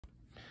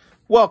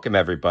Welcome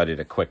everybody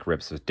to Quick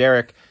Rips with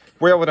Derek.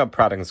 We're opening up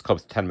products as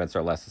close to 10 minutes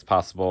or less as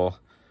possible.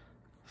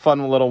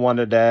 Fun little one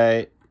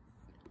today.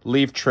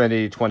 Leave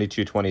Trinity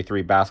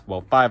 22-23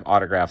 basketball. 5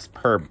 autographs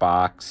per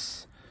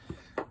box.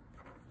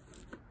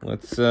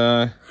 Let's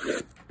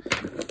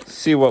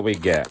see what we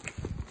get.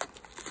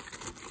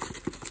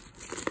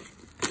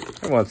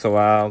 Every once in a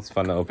while, it's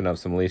fun to open up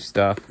some Leaf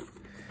stuff.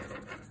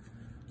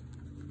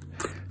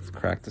 Let's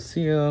crack the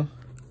seal.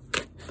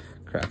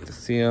 Crack the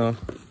seal.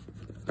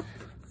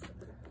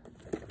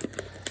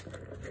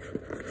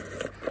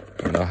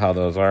 I don't know how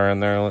those are in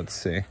there. Let's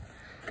see.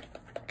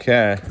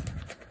 Okay.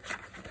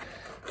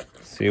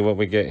 Let's see what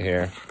we get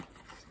here.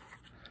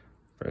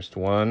 First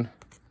one.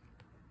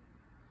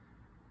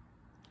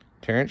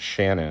 Terrence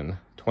Shannon.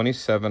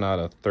 27 out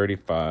of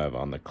 35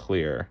 on the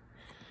clear.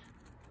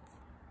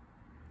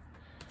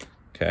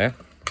 Okay.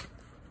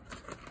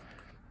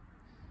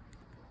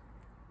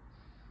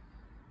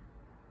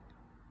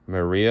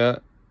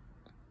 Maria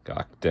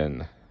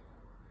Gokden.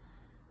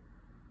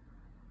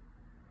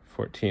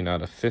 14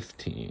 out of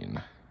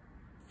 15.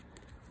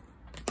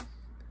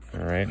 All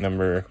right,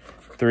 number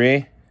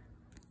 3.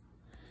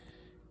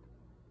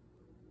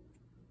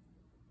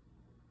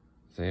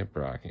 Zay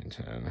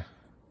Brockington.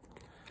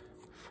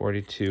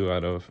 42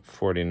 out of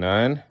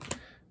 49.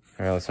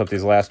 All right, let's hope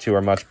these last two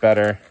are much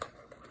better.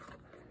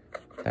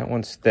 That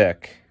one's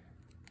thick.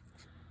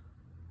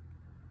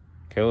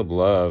 Caleb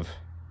Love.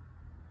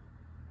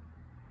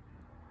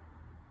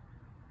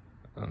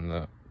 On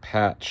the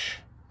patch,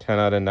 10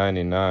 out of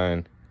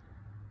 99.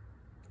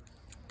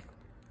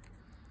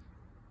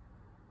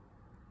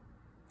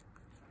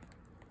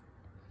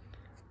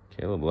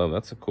 Caleb Love,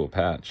 that's a cool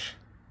patch.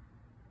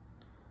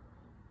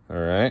 All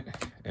right,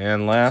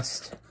 and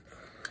last.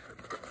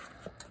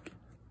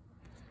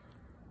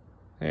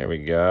 There we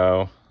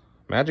go.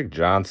 Magic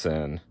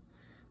Johnson,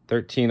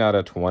 13 out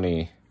of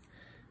 20.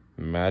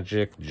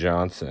 Magic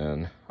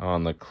Johnson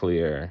on the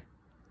clear.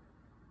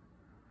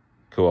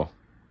 Cool.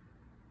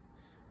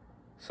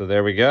 So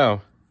there we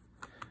go.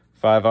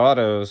 5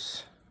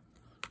 autos.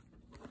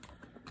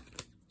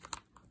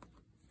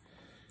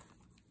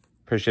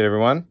 Appreciate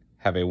everyone.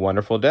 Have a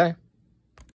wonderful day.